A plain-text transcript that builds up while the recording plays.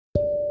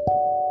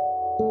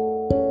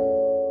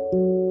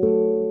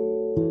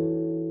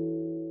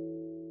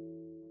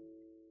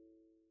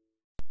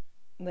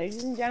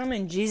Ladies and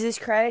gentlemen, Jesus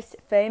Christ,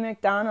 Faye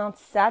McDonald,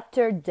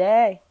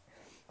 Saturday.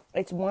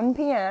 It's 1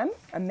 p.m.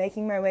 I'm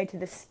making my way to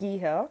the ski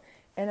hill,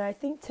 and I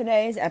think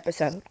today's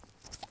episode,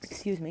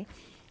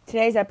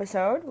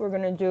 we're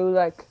going to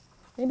do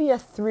maybe a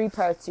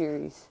 3-part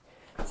series.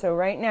 So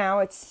right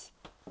now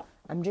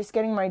I'm just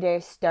getting my day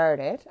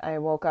started. I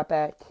woke up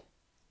at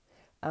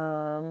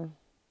 9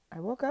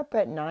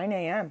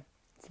 a.m.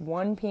 It's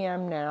 1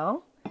 p.m.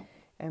 now.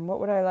 And what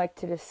would I like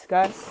to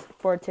discuss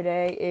for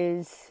today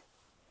is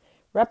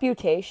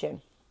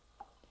reputation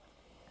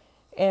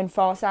and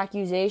false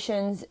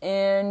accusations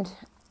and,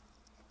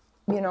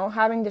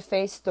 having to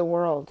face the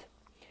world.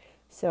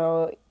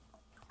 So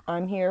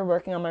I'm here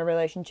working on my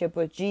relationship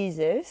with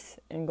Jesus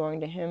and going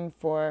to him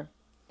for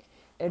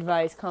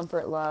advice,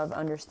 comfort, love,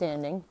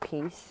 understanding,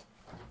 peace.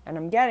 And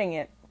I'm getting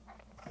it.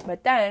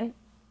 But then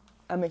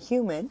I'm a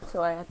human,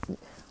 so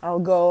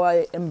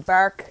I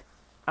embark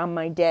on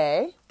my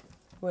day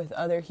with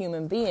other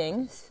human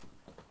beings,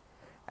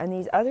 and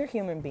these other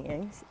human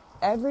beings,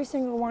 every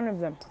single one of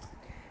them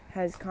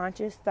has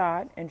conscious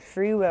thought and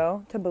free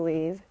will to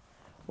believe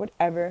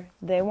whatever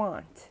they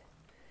want.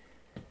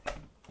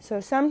 So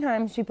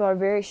sometimes people are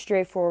very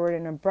straightforward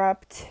and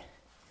abrupt,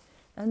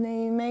 and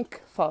they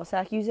make false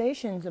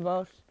accusations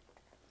about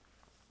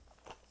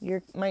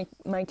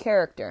my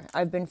character.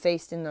 I've been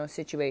faced in those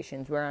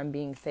situations where I'm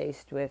being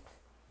faced with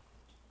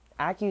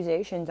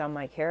accusations on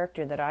my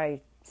character that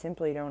I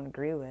simply don't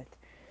agree with.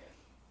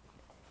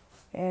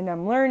 And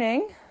I'm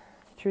learning,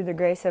 through the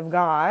grace of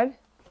God,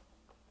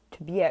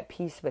 to be at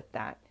peace with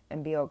that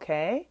and be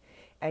okay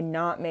and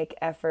not make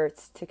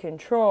efforts to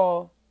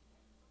control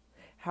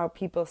how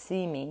people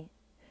see me,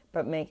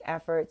 but make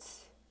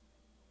efforts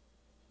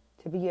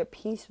to be at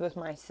peace with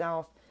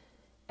myself,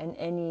 and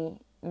any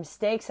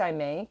mistakes I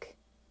make,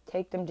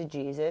 take them to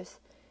Jesus,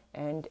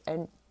 and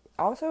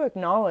also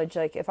acknowledge,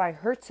 if I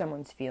hurt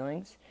someone's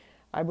feelings,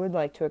 I would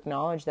like to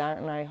acknowledge that,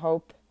 and I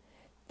hope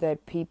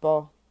that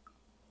people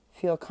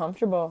feel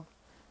comfortable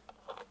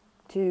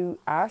to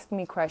ask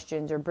me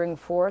questions or bring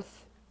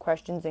forth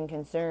questions and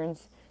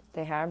concerns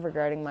they have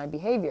regarding my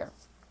behavior.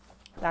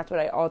 That's what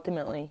I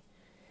ultimately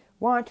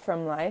want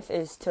from life,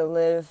 is to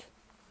live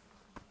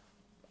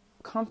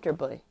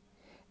comfortably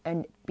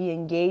and be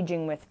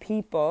engaging with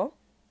people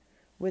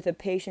with a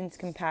patience,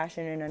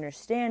 compassion, and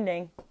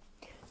understanding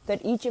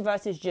that each of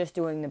us is just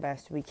doing the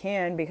best we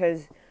can,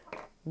 because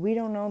we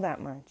don't know that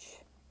much.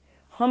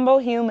 Humble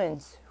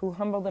humans who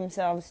humble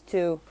themselves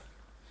to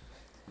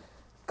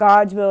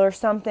God's will or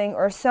something,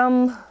 or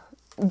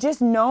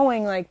just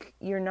knowing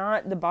you're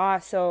not the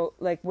boss, so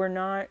we're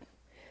not,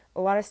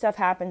 a lot of stuff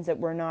happens that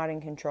we're not in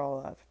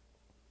control of.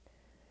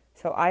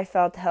 So I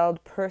felt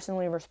held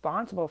personally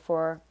responsible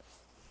for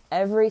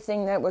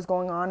everything that was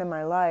going on in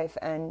my life,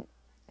 and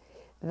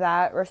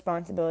that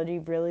responsibility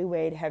really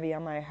weighed heavy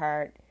on my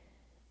heart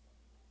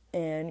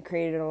and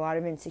created a lot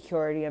of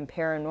insecurity and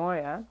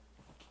paranoia.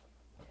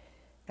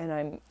 And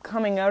I'm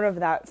coming out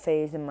of that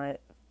phase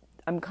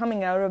I'm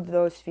coming out of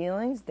those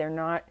feelings. They're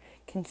not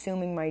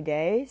consuming my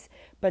days,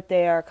 but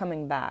they are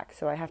coming back.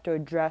 So I have to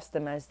address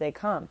them as they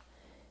come.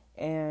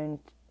 And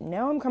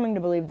now I'm coming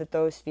to believe that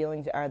those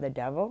feelings are the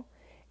devil,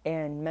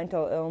 and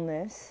mental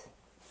illness.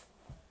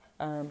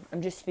 I'm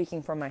just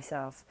speaking for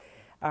myself.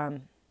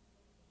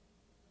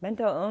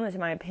 Mental illness, in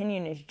my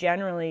opinion, is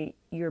generally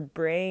your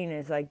brain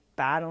is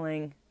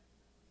battling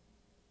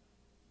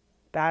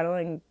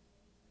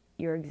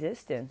your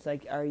existence.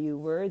 Are you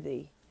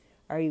worthy?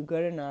 Are you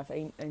good enough?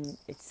 And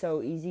it's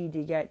so easy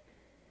to get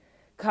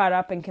caught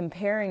up in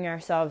comparing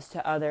ourselves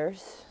to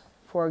others.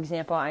 For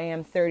example, I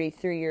am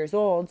 33 years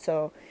old,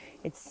 so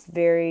it's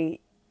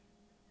very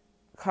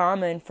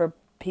common for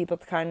people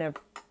to kind of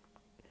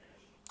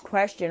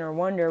question or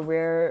wonder,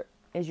 where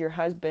is your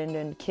husband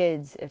and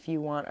kids if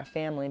you want a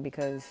family,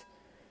 because,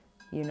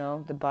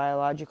 the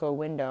biological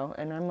window.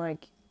 And I'm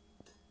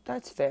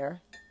that's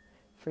fair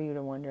for you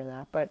to wonder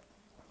that, but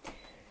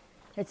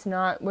it's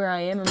not where I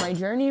am in my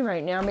journey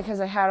right now, because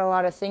I had a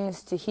lot of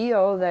things to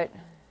heal that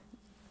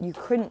you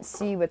couldn't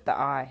see with the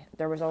eye.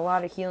 There was a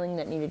lot of healing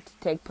that needed to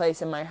take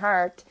place in my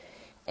heart.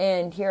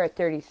 And here at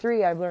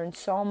 33, I've learned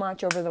so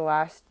much over the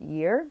last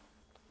year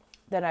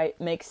that it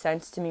makes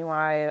sense to me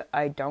why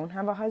I don't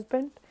have a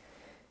husband.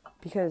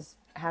 Because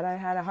had I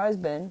had a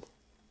husband,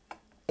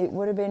 it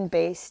would have been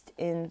based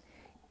in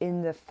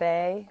the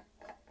fae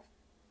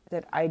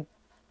that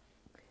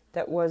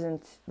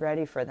wasn't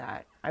ready for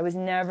that. I was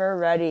never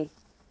ready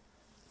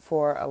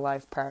for a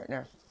life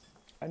partner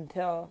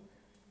until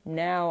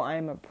now.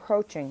 I'm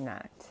approaching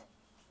that.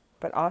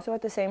 But also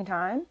at the same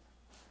time,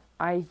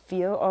 I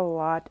feel a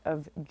lot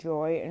of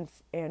joy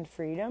and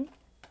freedom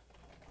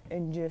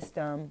in just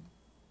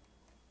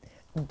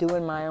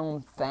doing my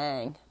own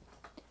thing.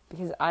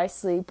 Because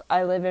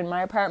I live in,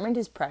 my apartment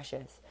is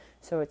precious.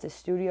 So it's a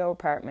studio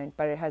apartment,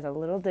 but it has a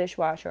little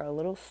dishwasher, a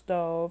little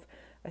stove,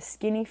 a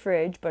skinny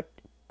fridge, but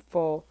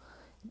full,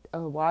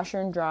 a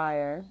washer and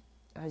dryer,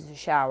 has a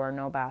shower,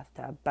 no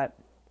bathtub. But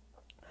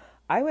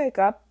I wake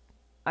up,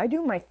 I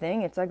do my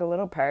thing. It's like a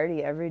little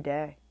party every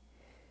day.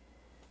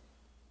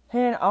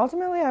 And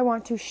ultimately, I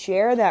want to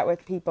share that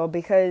with people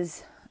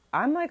because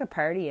I'm like a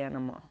party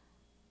animal.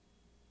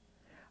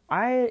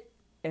 I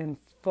am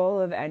full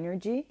of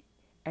energy,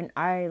 and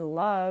I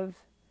love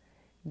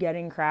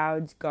getting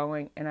crowds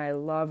going, and I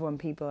love when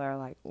people are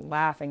like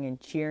laughing and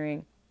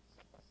cheering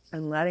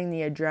and letting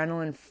the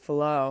adrenaline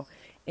flow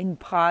in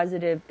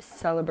positive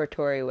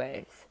celebratory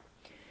ways.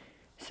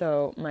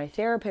 So my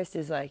therapist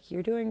is like,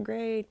 you're doing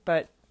great,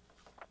 but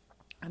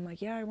I'm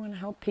like, yeah, I want to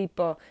help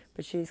people.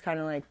 But she's kind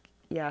of like,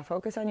 yeah,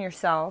 focus on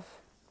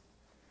yourself.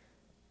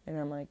 And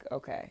I'm like,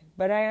 okay.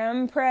 But I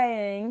am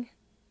praying.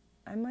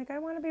 I'm like, I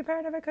want to be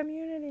part of a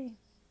community.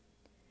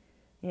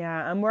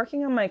 Yeah, I'm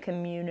working on my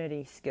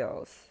community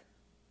skills.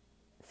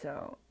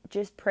 So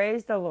just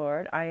praise the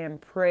Lord. I am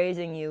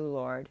praising you,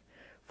 Lord,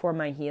 for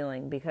my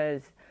healing,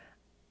 because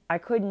I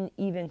couldn't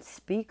even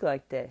speak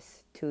like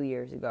this 2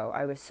 years ago.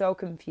 I was so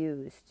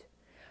confused.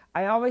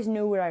 I always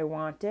knew what I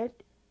wanted,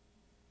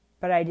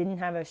 but I didn't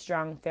have a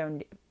strong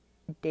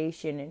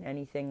foundation in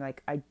anything.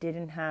 Like, I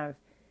didn't have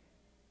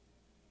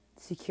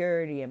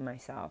security in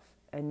myself.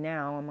 And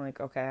now I'm like,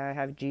 okay, I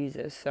have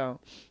Jesus, so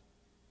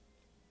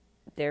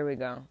there we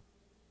go.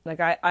 Like,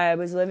 I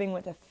was living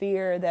with a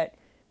fear that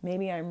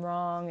maybe I'm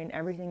wrong and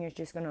everything is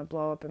just going to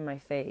blow up in my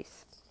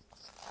face.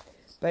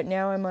 But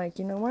now I'm like,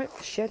 you know what?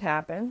 Shit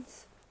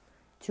happens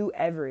to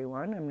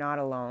everyone. I'm not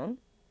alone.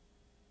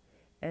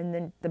 And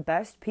then the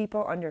best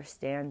people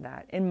understand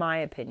that, in my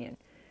opinion.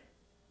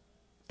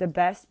 The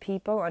best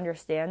people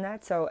understand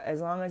that. So as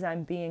long as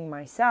I'm being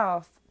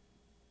myself,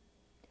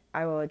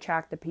 I will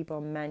attract the people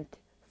meant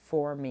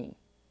for me.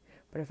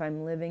 But if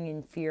I'm living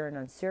in fear and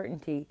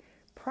uncertainty,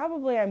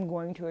 probably I'm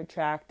going to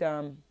attract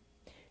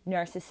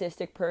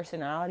narcissistic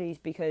personalities,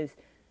 because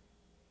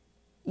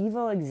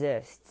evil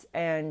exists.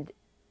 And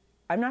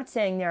I'm not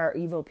saying there are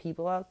evil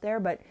people out there,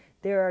 but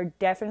there are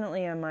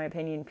definitely, in my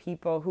opinion,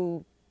 people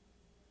who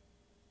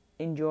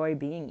enjoy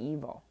being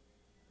evil.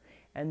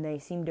 And they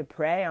seem to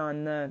prey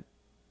on the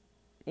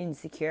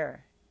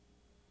insecure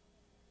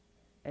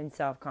and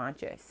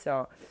self-conscious.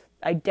 So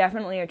I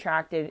definitely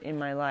attracted in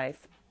my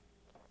life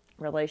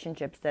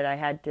relationships that I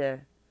had to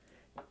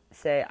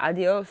say,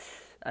 adios,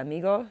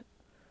 amigo,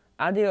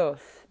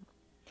 adios.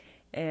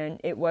 And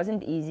it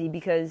wasn't easy,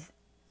 because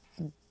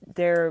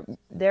there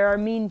are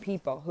mean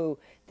people who,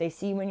 they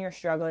see when you're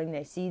struggling,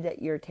 they see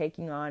that you're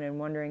taking on and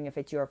wondering if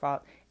it's your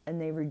fault,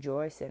 and they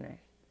rejoice in it.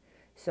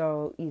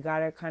 So you got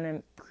to kind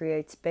of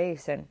create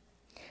space, and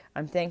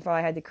I'm thankful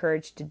I had the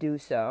courage to do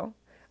so.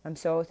 I'm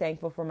so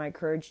thankful for my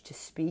courage to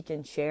speak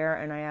and share,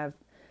 and I have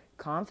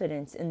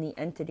confidence in the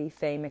entity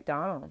Faye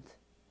McDonald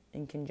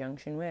in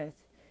conjunction with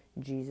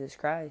Jesus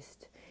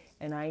Christ.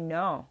 And I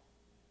know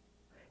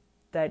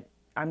that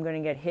I'm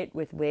going to get hit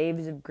with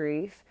waves of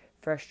grief,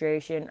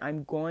 frustration.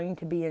 I'm going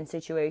to be in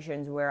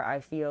situations where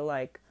I feel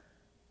like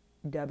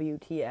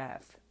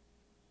WTF.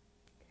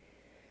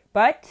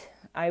 But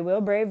I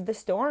will brave the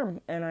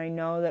storm, and I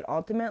know that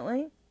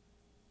ultimately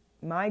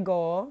my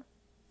goal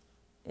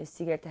is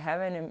to get to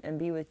heaven and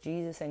be with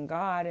Jesus and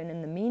God. And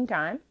in the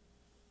meantime,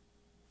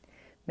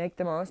 make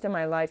the most of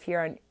my life here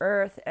on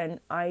earth, and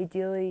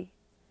ideally,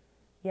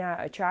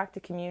 attract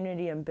a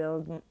community and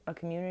build a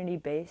community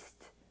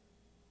based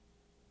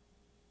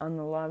on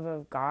the love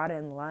of God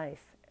and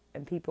life,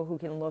 and people who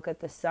can look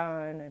at the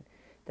sun and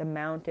the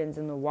mountains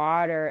and the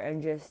water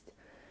and just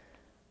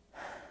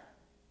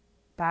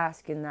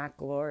bask in that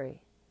glory.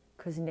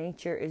 Because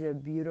nature is a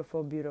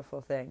beautiful,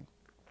 beautiful thing.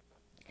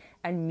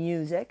 And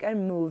music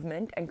and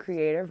movement and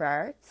creative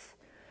arts.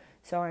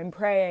 So I'm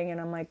praying, and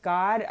I'm like,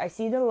 God, I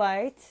see the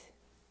light,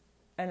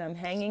 and I'm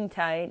hanging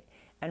tight,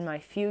 and my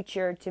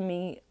future to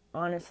me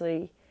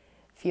honestly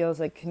feels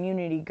like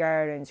community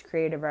gardens,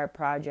 creative art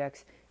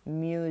projects,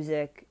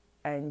 music,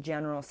 and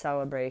general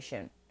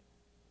celebration,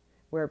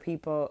 where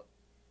people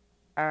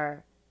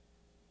are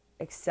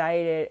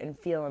excited and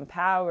feel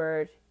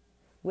empowered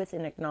with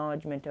an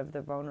acknowledgement of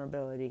the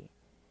vulnerability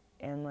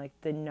and like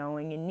the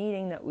knowing and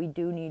needing that we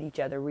do need each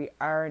other. We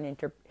are an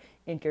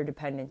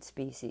interdependent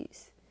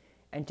species,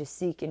 and to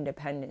seek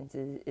independence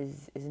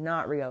is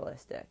not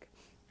realistic.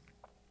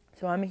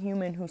 So I'm a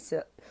human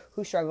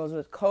who struggles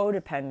with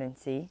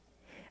codependency,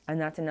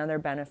 and that's another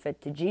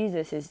benefit to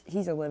Jesus, is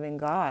he's a living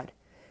God.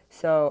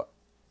 So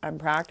I'm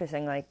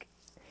practicing, like,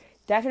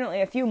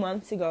 definitely a few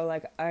months ago,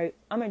 like,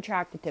 I'm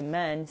attracted to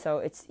men, so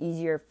it's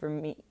easier for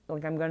me,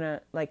 like, I'm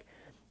gonna, like,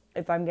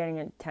 if I'm getting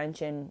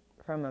attention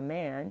from a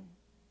man,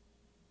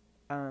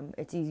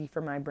 it's easy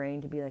for my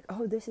brain to be like,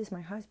 oh, this is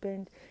my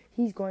husband,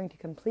 he's going to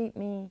complete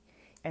me,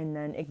 and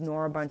then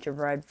ignore a bunch of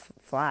red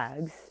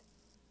flags,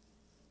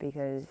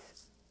 because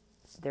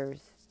there's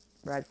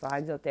red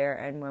flags out there.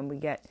 And when we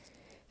get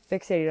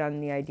fixated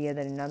on the idea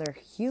that another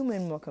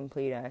human will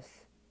complete us,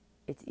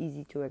 it's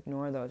easy to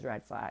ignore those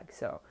red flags.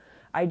 So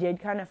I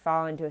did kind of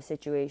fall into a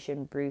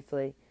situation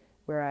briefly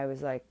where I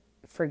was like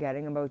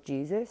forgetting about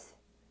Jesus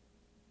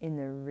in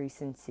the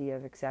recency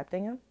of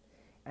accepting him.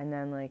 And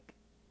then like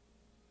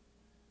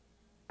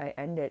I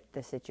ended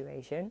the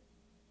situation,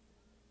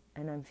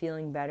 and I'm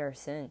feeling better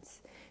since,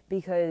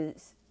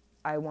 because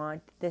I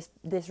want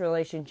this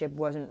relationship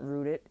wasn't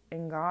rooted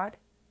in God.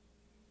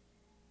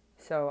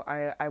 So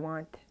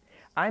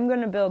I'm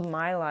going to build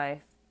my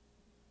life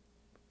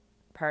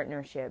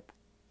partnership.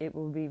 It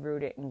will be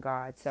rooted in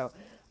God. So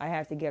I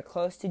have to get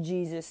close to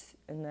Jesus,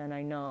 and then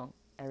I know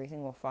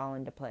everything will fall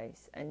into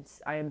place. And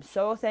I am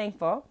so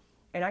thankful,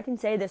 and I can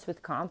say this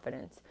with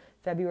confidence.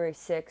 February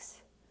 6th,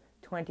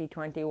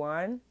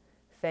 2021,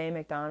 Faye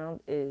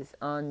McDonald is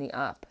on the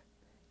up,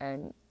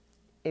 and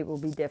it will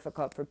be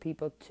difficult for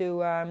people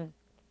to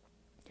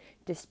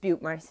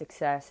dispute my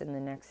success in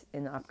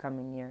the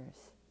upcoming years.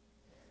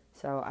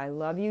 So I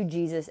love you,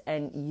 Jesus,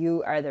 and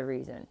you are the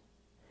reason.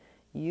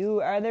 You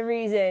are the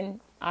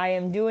reason I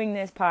am doing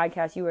this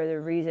podcast. You are the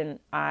reason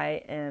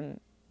I am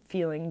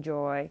feeling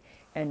joy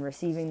and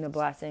receiving the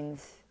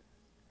blessings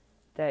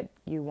that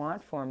you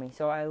want for me.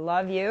 So I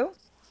love you.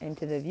 And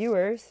to the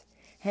viewers,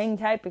 hang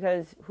tight,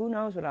 because who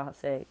knows what I'll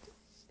say,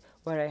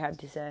 what I have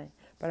to say.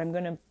 But I'm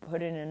going to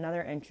put in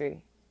another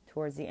entry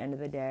towards the end of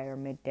the day or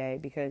midday,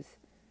 because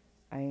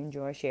I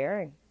enjoy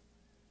sharing.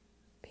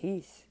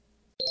 Peace.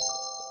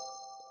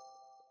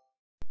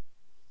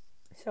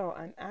 So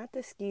I'm at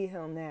the ski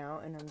hill now,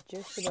 and I'm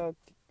just about,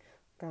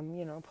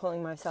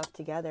 pulling myself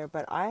together,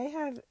 but I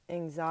have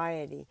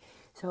anxiety.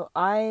 So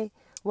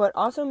what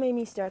also made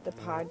me start the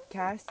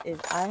podcast is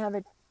I have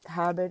a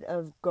habit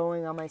of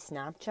going on my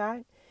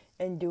Snapchat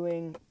and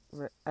doing,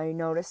 I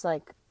noticed,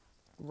 like,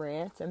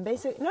 rants, and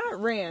basically,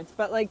 not rants,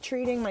 but like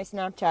treating my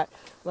Snapchat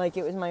like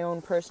it was my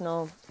own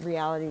personal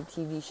reality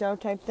TV show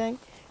type thing.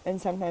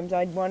 And sometimes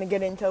I'd want to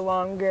get into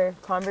longer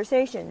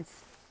conversations.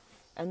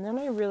 And then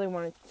I really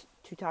wanted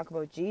to talk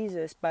about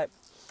Jesus, but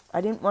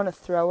I didn't want to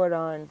throw it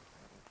on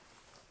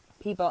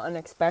people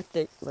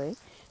unexpectedly.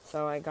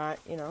 So I got,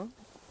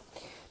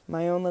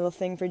 my own little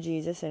thing for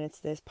Jesus, and it's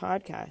this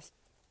podcast.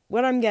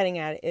 What I'm getting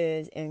at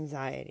is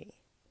anxiety.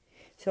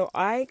 So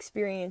I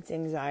experience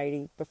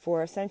anxiety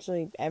before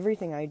essentially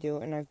everything I do,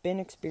 and I've been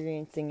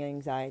experiencing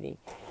anxiety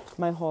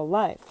my whole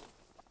life.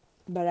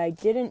 But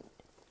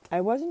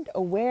I wasn't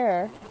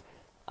aware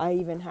I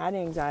even had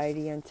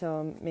anxiety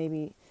until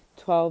maybe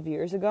 12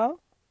 years ago.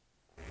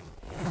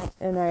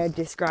 And I had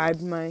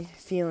described my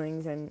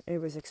feelings, and it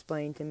was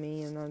explained to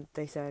me, and then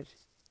they said,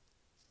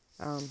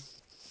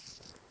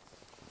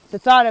 the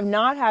thought of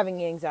not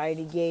having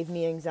anxiety gave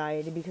me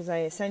anxiety, because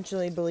I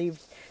essentially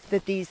believed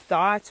that these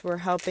thoughts were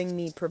helping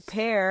me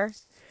prepare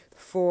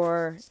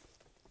for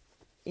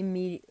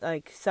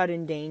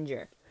sudden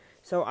danger.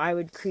 So I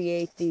would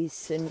create these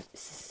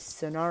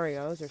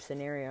scenarios,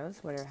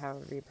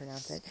 however you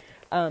pronounce it,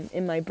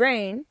 in my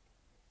brain,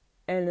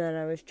 and then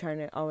I was trying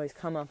to always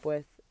come up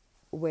with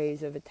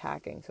ways of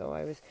attacking. So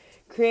I was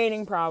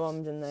creating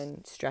problems and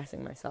then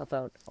stressing myself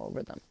out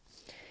over them.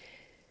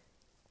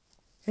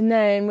 And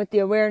then with the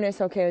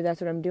awareness, okay, that's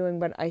what I'm doing.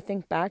 But I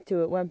think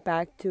went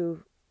back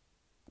to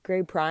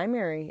grade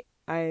primary.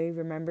 I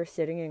remember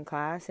sitting in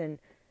class, and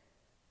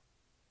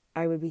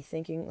I would be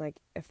thinking, like,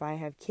 if I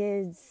have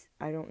kids,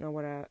 I don't know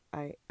what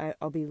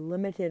I'll be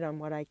limited on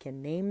what I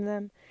can name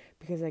them,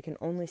 because I can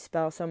only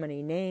spell so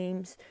many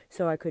names.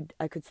 So I could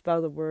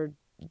spell the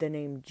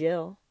name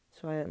Jill.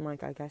 So I'm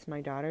like, I guess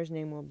my daughter's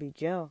name will be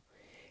Jill.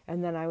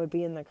 And then I would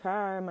be in the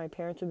car, my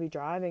parents would be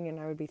driving, and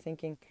I would be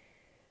thinking,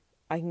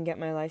 I can get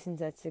my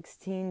license at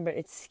 16, but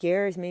it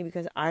scares me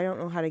because I don't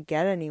know how to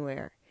get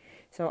anywhere.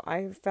 So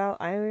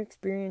I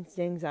experienced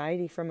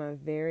anxiety from a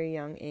very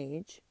young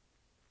age.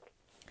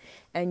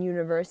 And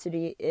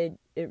university, I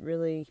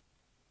really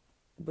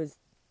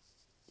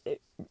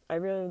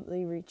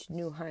reached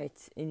new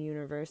heights in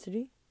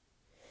university.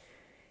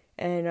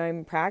 And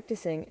I'm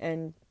practicing,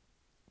 and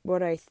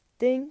what I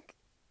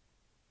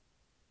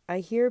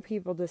hear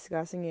people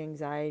discussing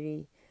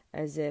anxiety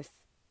as if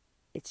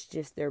it's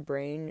just their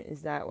brain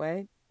is that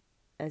way,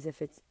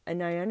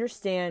 and I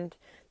understand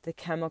the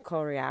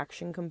chemical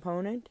reaction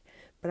component,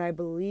 but I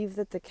believe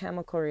that the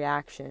chemical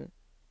reaction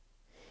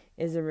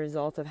is a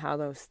result of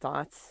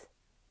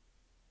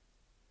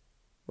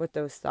what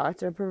those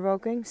thoughts are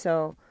provoking.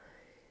 So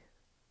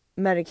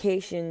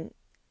medication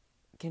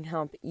can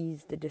help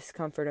ease the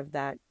discomfort of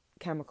that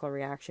chemical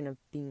reaction of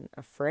being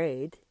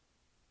afraid.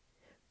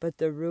 But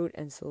the root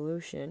and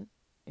solution,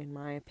 in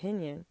my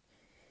opinion,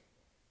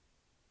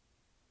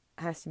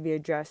 has to be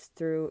addressed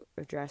through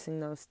addressing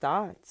those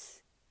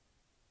thoughts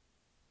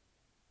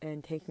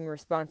and taking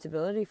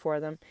responsibility for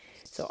them.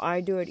 So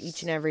I do it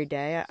each and every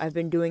day. I've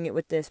been doing it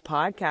with this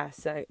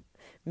podcast.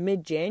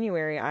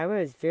 Mid-January, I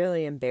was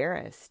really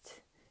embarrassed,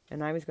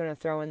 and I was going to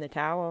throw in the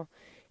towel,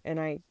 and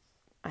I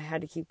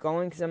had to keep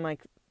going, because I'm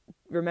like,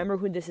 remember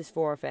who this is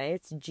for, Faye.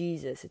 It's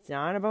Jesus. It's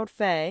not about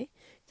Faye.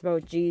 It's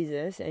about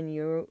Jesus, and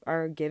you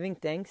are giving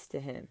thanks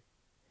to him.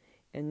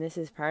 And this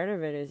is part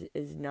of it,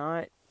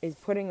 is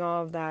putting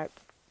all of that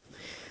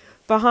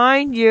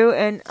behind you,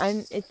 and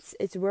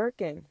it's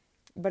working.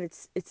 But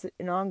it's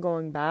an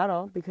ongoing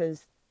battle,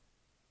 because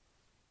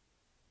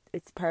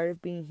it's part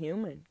of being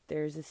human.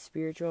 There's a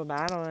spiritual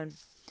battle, and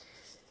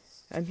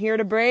I'm here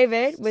to brave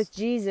it with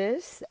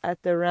Jesus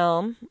at the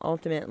realm,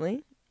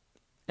 ultimately.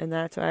 And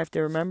that's what I have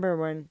to remember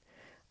when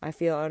I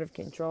feel out of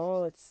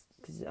control, it's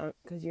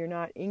because you're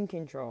not in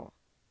control.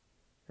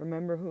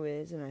 Remember who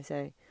is, and I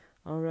say,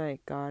 all right,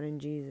 God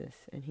and Jesus.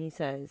 And he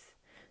says,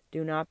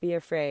 do not be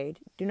afraid.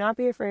 Do not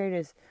be afraid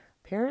is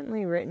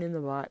apparently written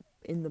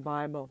in the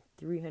Bible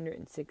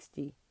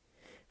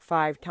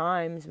 365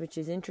 times, which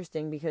is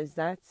interesting because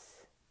that's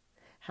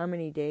how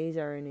many days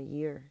are in a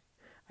year.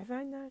 I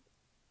find that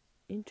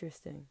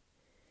interesting.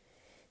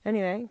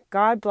 Anyway,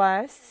 God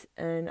bless,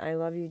 and I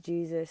love you,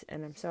 Jesus,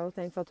 and I'm so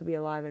thankful to be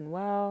alive and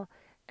well,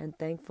 and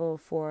thankful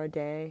for a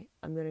day.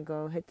 I'm going to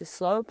go hit the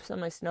slopes on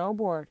my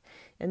snowboard,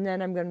 and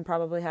then I'm going to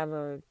probably have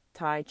a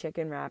Thai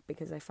chicken wrap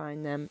because I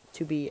find them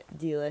to be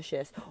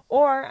delicious.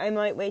 Or I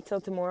might wait till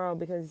tomorrow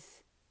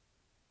because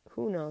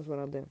who knows what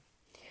I'll do.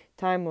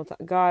 Time will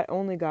God,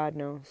 only God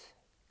knows.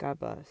 God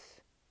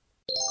bless.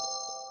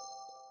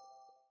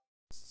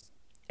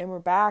 And we're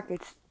back.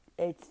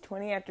 It's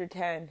 20 after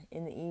 10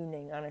 in the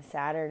evening on a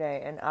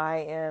Saturday, and I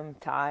am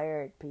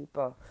tired,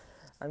 people.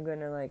 I'm going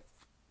to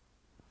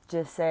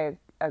just say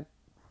a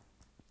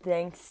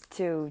thanks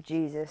to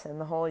Jesus and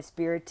the Holy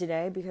Spirit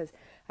today, because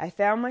I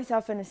found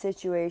myself in a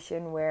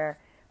situation where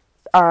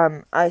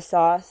I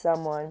saw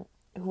someone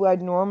who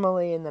I'd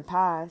normally in the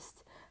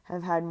past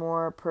have had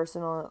more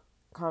personal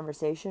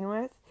conversation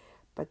with,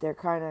 but they're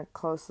kind of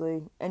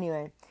closely...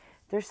 Anyway,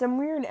 there's some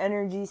weird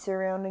energy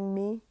surrounding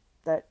me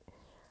that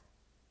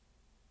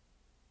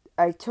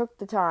I took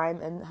the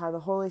time, and how the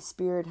Holy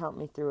Spirit helped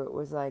me through it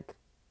was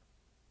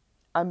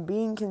I'm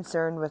being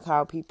concerned with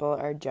how people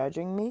are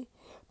judging me,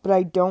 but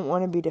I don't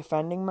want to be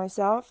defending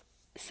myself.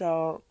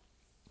 So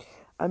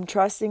I'm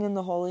trusting in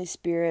the Holy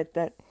Spirit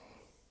that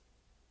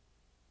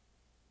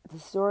the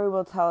story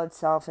will tell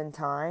itself in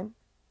time,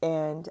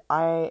 and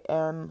I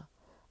am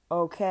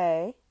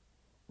okay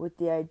with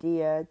the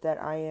idea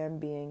that I am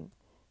being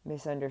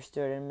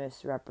misunderstood and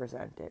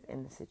misrepresented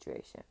in the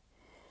situation.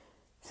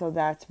 So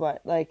that's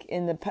what,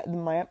 in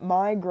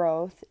my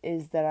growth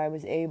is that I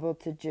was able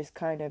to just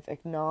kind of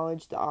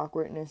acknowledge the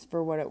awkwardness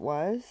for what it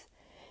was.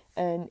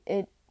 And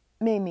it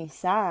made me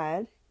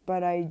sad,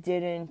 but I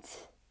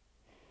didn't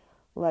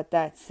let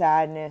that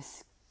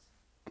sadness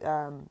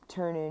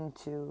turn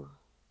into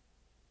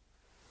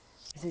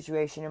a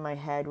situation in my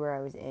head where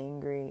I was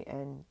angry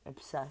and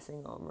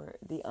obsessing over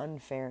the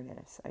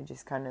unfairness. I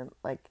just kind of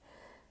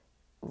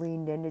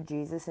leaned into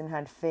Jesus and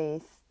had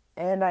faith.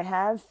 And I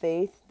have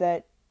faith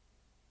that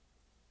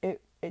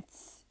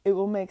it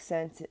will make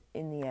sense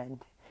in the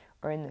end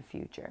or in the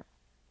future.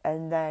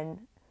 And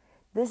then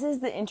this is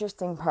the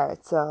interesting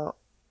part. So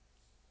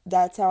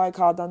that's how I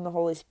called on the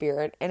Holy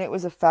Spirit, and it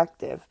was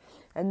effective.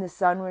 And the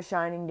sun was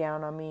shining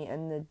down on me,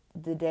 and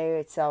the day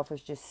itself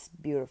was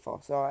just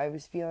beautiful. So I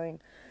was feeling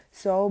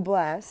so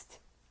blessed.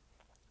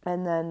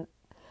 And then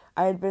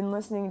I had been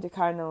listening to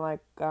kind of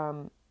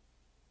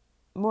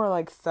more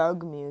like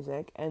thug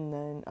music, and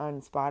then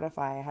on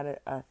Spotify I had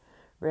a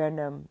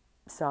random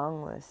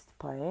song list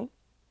playing.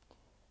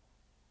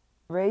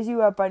 Raise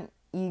you up on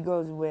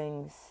eagle's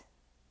wings.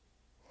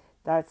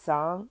 That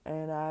song.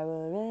 And I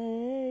will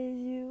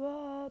raise you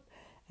up.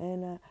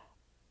 And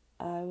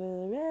I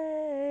will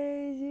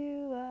raise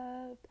you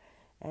up.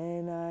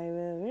 And I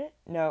will...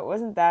 No, it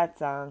wasn't that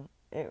song.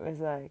 It was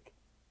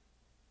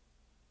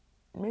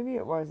maybe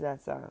it was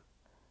that song.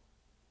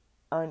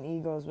 On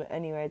eagle's wings.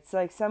 Anyway, it's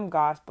some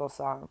gospel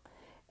song.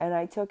 And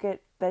I took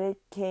it that it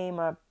came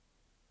up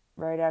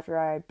right after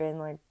I had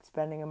been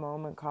spending a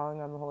moment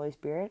calling on the Holy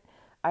Spirit.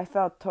 I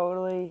felt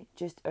totally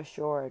just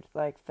assured.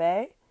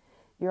 Faye,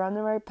 you're on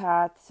the right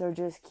path, so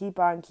just keep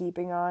on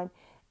keeping on.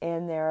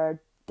 And there are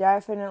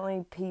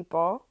definitely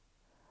people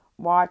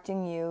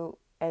watching you,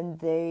 and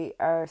they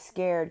are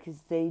scared because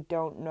they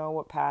don't know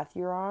what path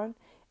you're on.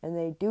 And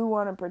they do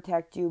want to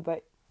protect you,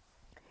 but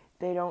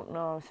they don't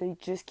know. So you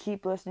just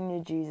keep listening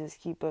to Jesus,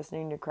 keep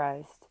listening to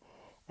Christ,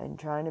 and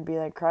trying to be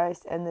like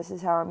Christ. And this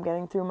is how I'm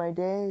getting through my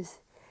days.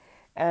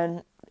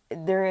 And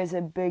there is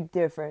a big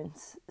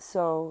difference.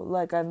 So,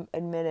 I've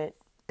admitted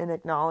and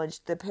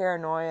acknowledged the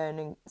paranoia and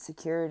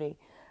insecurity,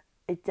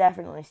 it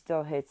definitely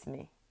still hits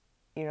me.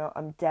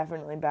 I'm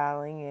definitely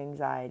battling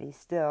anxiety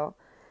still,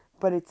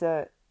 but it's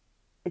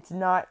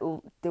not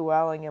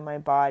dwelling in my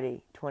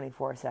body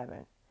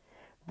 24/7.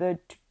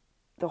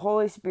 The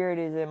Holy Spirit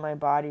is in my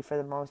body for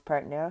the most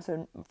part now.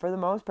 So for the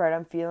most part,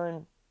 I'm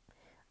feeling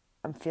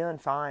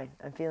fine.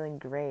 I'm feeling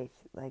great,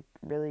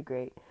 really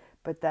great.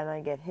 But then I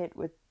get hit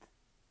with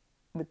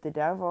the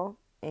devil,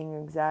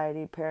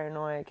 anxiety,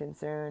 paranoia,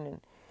 concern,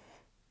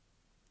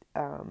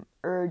 and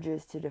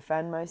urges to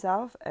defend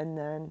myself. And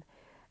then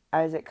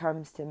as it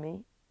comes to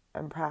me,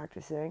 I'm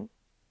practicing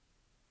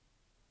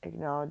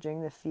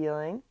acknowledging the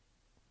feeling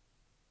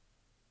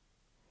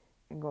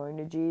and going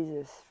to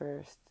Jesus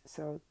first.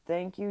 So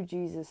thank you,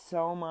 Jesus,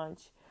 so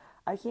much.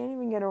 I can't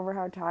even get over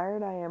how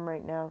tired I am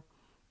right now.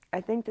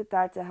 I think that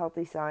that's a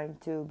healthy sign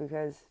too,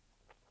 because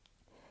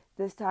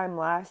this time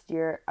last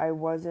year, I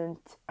was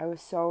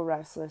so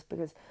restless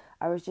because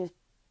I was just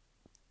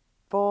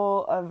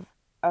full of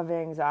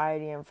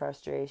anxiety and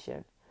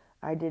frustration.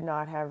 I did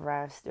not have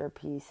rest or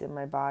peace in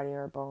my body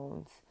or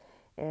bones.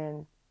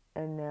 And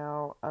and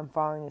now I'm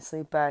falling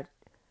asleep at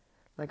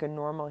like a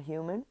normal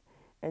human.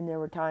 And there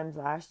were times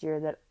last year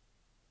that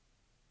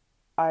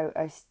I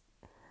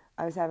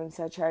was having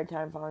such a hard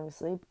time falling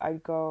asleep.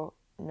 I'd go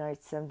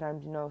nights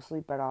sometimes no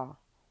sleep at all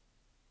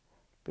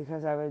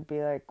because I would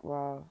be like,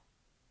 well,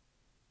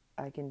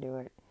 I can do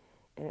it.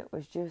 And it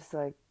was just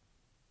like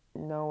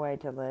no way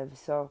to live.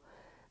 So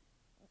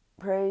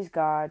praise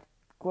God,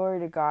 glory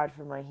to God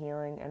for my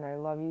healing. And I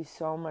love you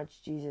so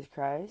much, Jesus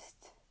Christ.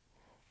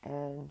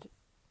 And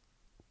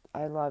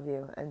I love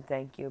you and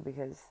thank you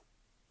because,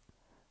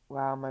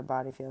 wow, my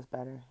body feels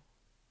better.